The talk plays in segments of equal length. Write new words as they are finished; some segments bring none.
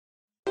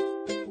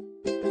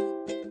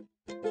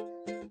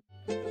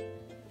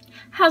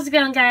How's it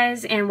going,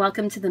 guys, and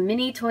welcome to the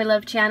Mini Toy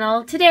Love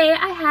channel. Today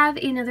I have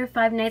another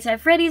Five Nights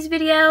at Freddy's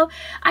video.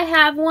 I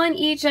have one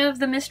each of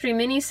the mystery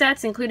mini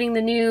sets, including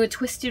the new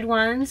twisted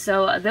ones,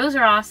 so those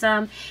are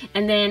awesome.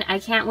 And then I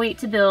can't wait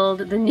to build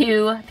the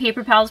new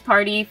Paper Pals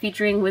party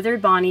featuring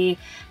Withered Bonnie.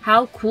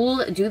 How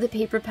cool do the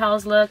Paper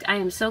Pals look? I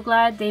am so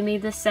glad they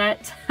made this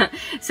set.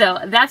 So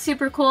that's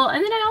super cool.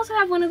 And then I also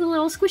have one of the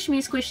little Squish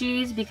Me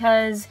squishies,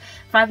 because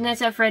Five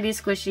Nights at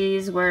Freddy's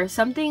squishies were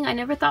something I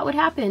never thought would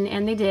happen,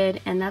 and they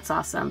did, and that's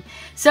awesome.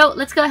 So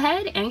let's go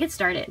ahead and get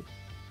started.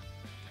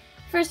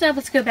 First up,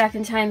 let's go back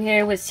in time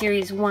here with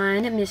Series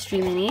 1 Mystery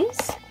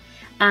Minis.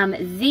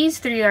 These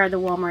three are the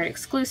Walmart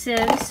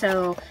exclusives,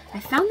 so I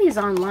found these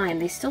online.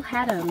 They still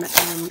had them at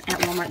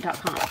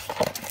walmart.com.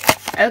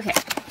 Okay.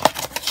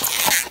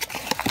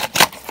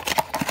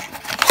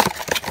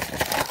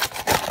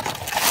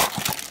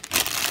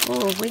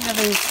 Oh, we have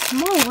a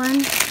small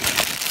one.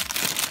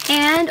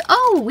 And,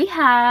 oh, we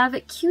have a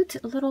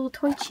cute little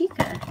toy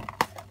Chica.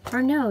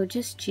 Or no,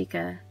 just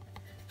Chica.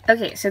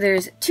 Okay, so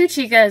there's two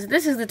Chicas.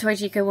 This is the toy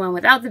Chica one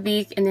without the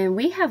beak. And then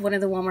we have one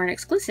of the Walmart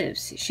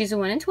exclusives. She's a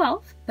 1 in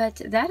 12,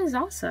 but that is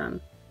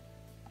awesome.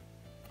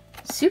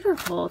 Super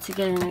cool to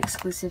get an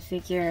exclusive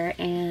figure.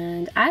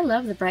 And I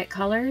love the bright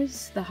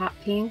colors. The hot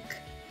pink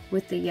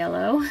with the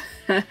yellow.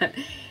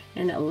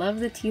 And I love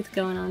the teeth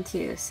going on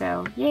too.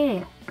 So,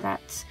 yay,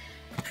 that's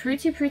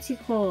pretty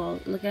cool.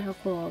 Look at how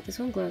cool. This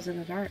one glows in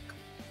the dark.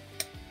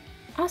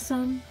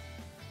 Awesome.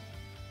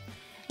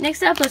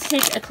 Next up, let's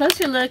take a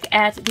closer look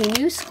at the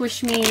new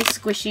Squish Me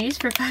squishies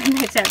for Five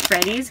Nights at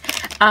Freddy's.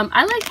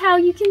 I like how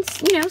you can,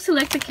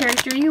 select the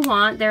character you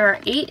want. There are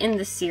 8 in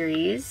the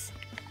series.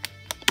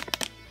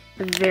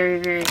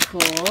 Very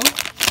cool.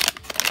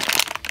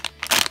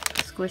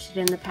 Squish it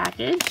in the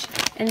package.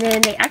 And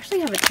then they actually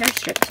have a tear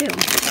strip too.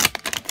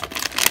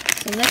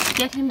 So let's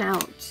get him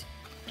out.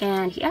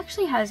 And he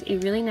actually has a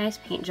really nice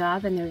paint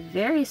job, and they're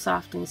very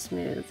soft and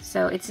smooth.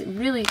 So it's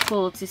really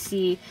cool to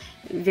see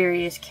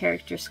various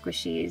character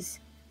squishies.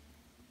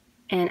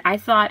 And I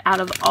thought out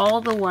of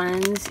all the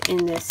ones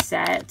in this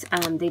set,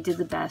 they did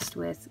the best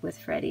with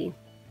Freddy.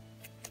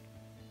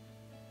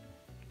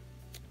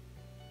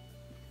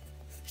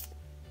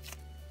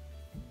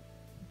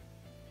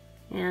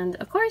 And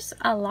of course,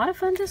 a lot of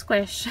fun to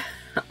squish.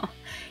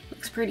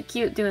 Looks pretty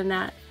cute doing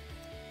that.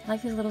 I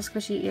like his little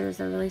squishy ears,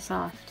 they're really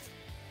soft.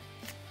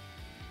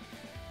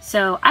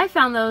 So I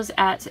found those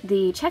at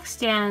the check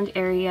stand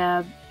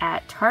area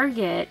at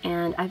Target,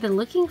 and I've been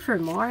looking for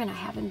more, and I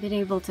haven't been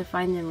able to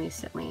find them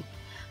recently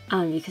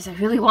because I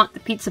really want the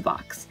pizza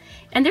box.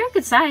 And they're a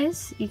good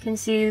size. You can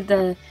see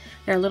they're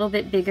a little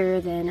bit bigger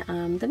than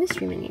the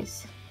mystery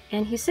minis.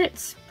 And he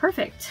sits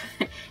perfect.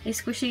 A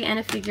squishy and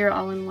a figure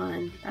all in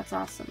one. That's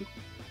awesome.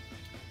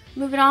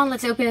 Moving on,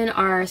 let's open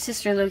our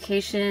sister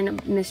location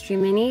mystery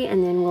mini,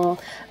 and then we'll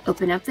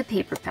open up the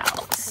Paper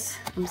Pals.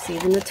 I'm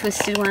saving the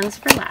twisted ones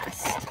for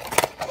last.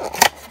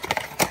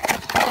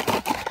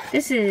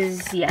 This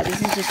is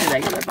just a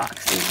regular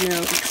box. There's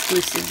no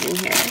exclusives in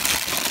here.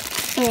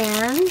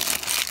 And,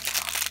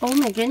 oh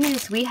my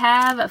goodness, we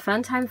have a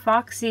Funtime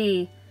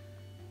Foxy.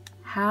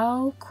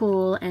 How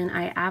cool, and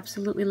I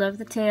absolutely love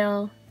the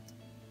tail.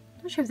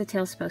 I'm not sure if the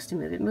tail's supposed to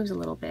move. It moves a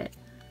little bit.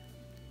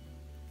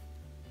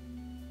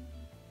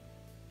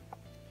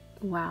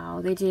 Wow,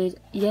 they did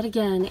yet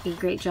again a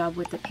great job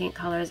with the paint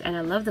colors, and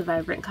I love the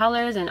vibrant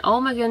colors, and oh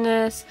my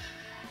goodness,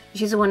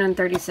 she's a 1 in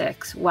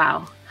 36.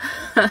 Wow.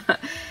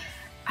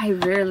 I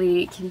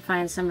rarely can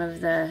find some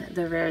of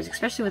the rares,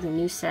 especially with a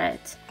new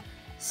set.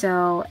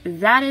 So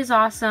that is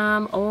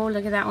awesome. Oh,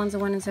 look at that one's a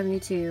 1 in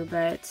 72,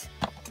 but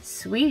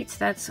sweet.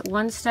 That's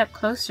one step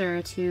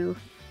closer to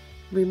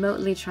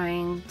remotely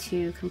trying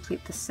to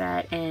complete the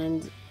set,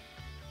 and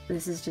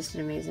this is just an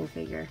amazing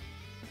figure.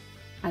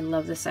 I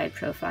love the side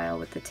profile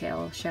with the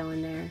tail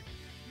showing there.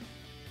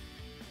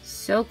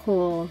 So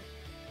cool.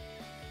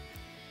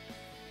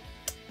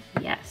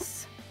 Yes.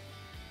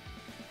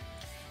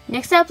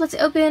 Next up, let's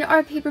open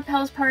our Paper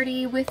Pals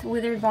party with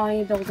Withered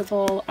Bonnie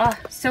buildable. Ah,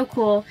 so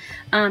cool.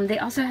 They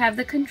also have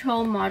the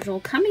control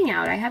module coming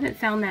out. I haven't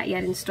found that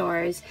yet in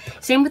stores.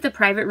 Same with the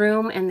private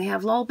room, and they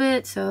have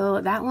Lolbit, so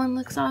that one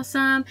looks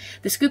awesome.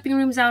 The scooping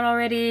room's out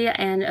already,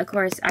 and of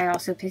course, I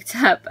also picked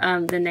up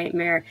the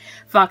Nightmare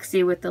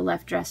Foxy with the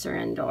left dresser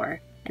and door.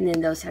 And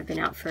then those have been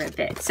out for a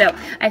bit. So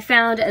I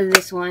found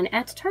this one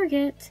at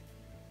Target.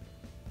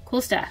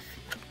 Cool stuff.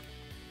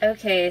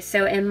 Okay,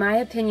 so in my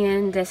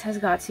opinion, this has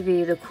got to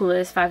be the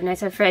coolest Five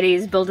Nights at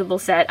Freddy's buildable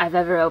set I've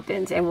ever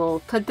opened, and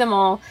we'll put them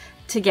all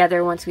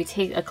together once we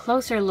take a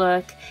closer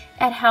look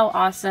at how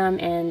awesome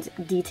and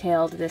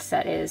detailed this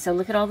set is. So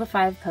look at all the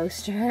 5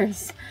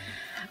 posters.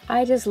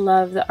 I just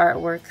love the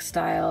artwork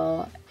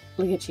style.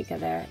 Look at Chica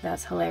there.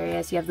 That's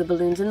hilarious. You have the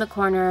balloons in the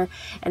corner,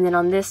 and then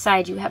on this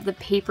side you have the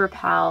Paper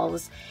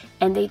Pals,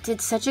 and they did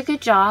such a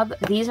good job.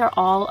 These are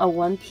all a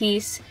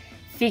one-piece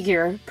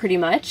figure, pretty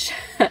much.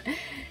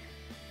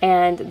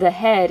 And the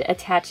head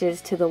attaches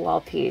to the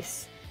wall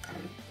piece.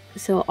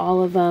 So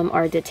all of them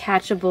are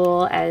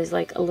detachable as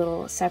like a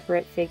little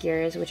separate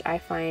figures, which I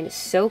find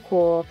so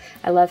cool.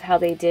 I love how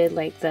they did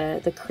like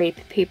the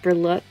crepe paper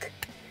look.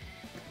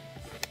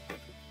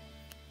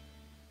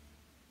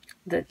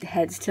 The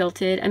head's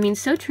tilted. I mean,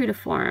 so true to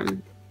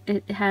form.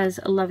 It has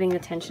a loving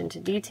attention to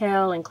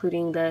detail,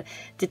 including the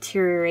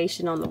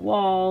deterioration on the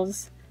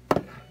walls.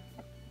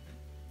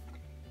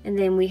 And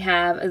then we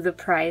have the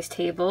prize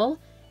table.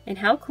 And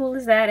how cool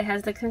is that? It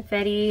has the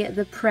confetti,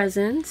 the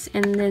presents,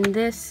 and then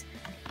this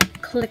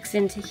clicks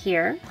into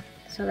here.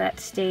 So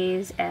that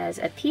stays as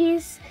a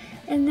piece.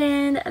 And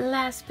then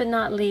last but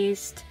not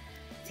least,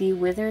 the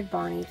Withered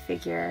Bonnie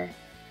figure.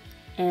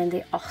 And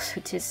they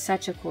also did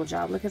such a cool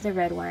job. Look at the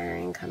red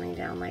wiring coming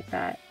down like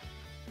that.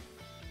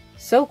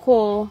 So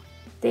cool.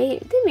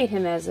 They made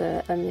him as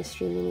a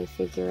mystery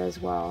minifigure as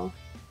well.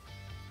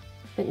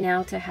 But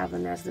now to have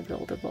him as the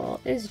buildable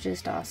is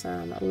just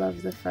awesome. I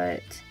love the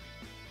foot.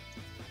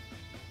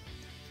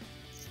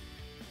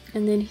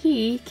 And then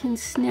he can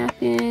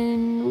snap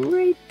in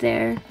right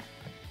there.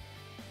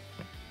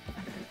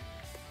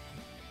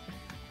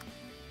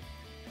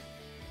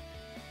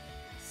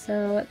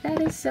 So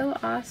that is so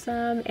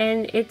awesome,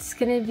 and it's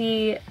gonna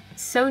be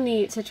so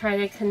neat to try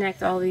to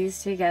connect all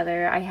these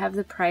together. I have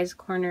the prize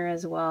corner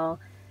as well.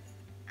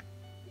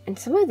 And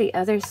some of the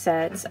other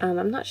sets,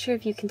 I'm not sure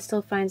if you can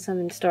still find some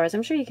in stores.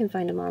 I'm sure you can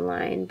find them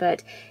online,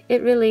 but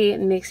it really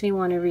makes me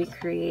want to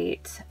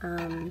recreate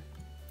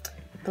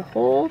the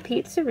whole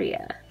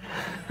pizzeria.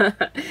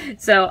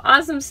 So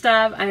awesome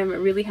stuff. I'm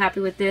really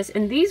happy with this.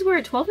 And these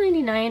were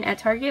 $12.99 at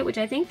Target, which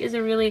I think is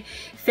a really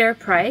fair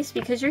price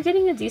because you're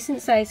getting a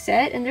decent sized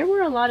set and there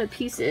were a lot of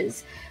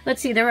pieces.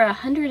 Let's see, there were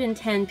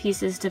 110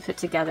 pieces to put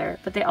together,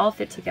 but they all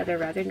fit together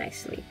rather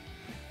nicely.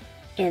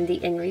 And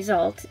the end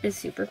result is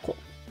super cool.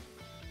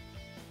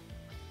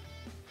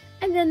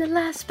 And then the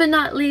last but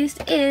not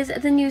least is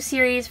the new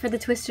series for the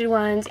Twisted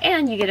ones,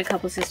 and you get a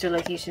couple sister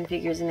location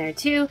figures in there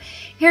too.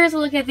 Here's a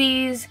look at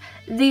these.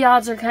 The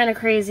odds are kind of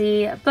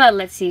crazy, but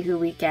let's see who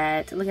we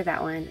get. Look at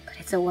that one, but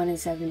it's a 1 in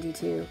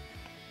 72,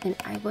 and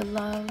I would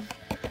love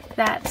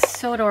that.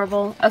 So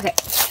adorable. Okay.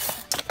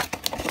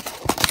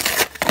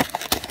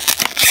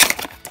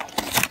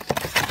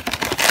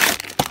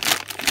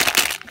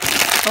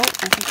 Oh,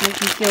 I think I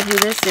can feel who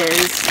this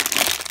is.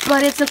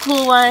 But it's a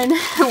cool one.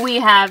 We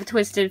have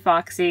Twisted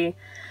Foxy,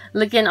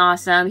 looking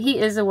awesome. He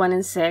is a 1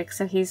 in 6,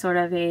 so he's sort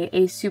of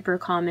a super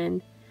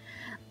common.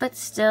 But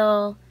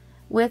still,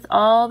 with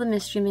all the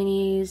mystery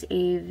minis,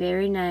 a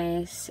very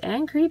nice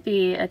and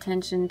creepy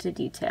attention to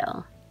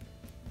detail.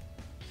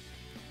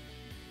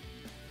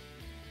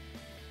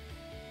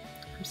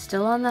 I'm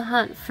still on the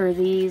hunt for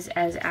these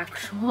as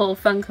actual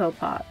Funko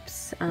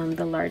Pops,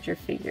 the larger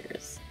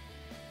figures.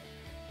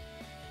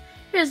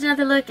 Here's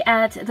another look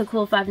at the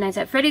cool Five Nights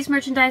at Freddy's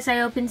merchandise I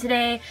opened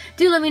today.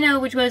 Do let me know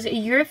which was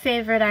your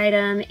favorite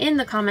item in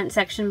the comment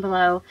section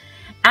below.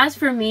 As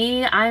for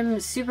me, I'm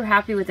super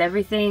happy with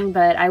everything,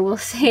 but I will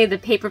say the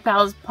Paper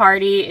Pals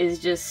party is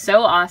just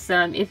so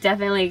awesome. It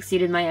definitely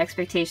exceeded my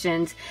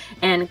expectations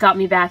and got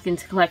me back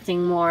into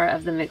collecting more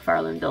of the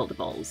McFarlane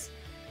buildables.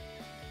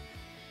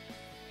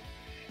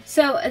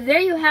 So there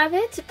you have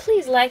it.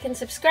 Please like and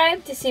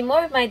subscribe to see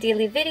more of my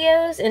daily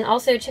videos, and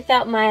also check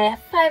out my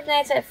Five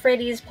Nights at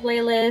Freddy's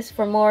playlist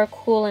for more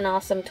cool and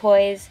awesome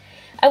toys.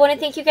 I want to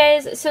thank you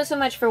guys so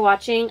much for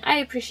watching. I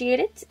appreciate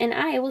it, and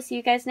I will see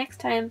you guys next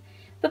time.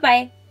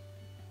 Bye-bye.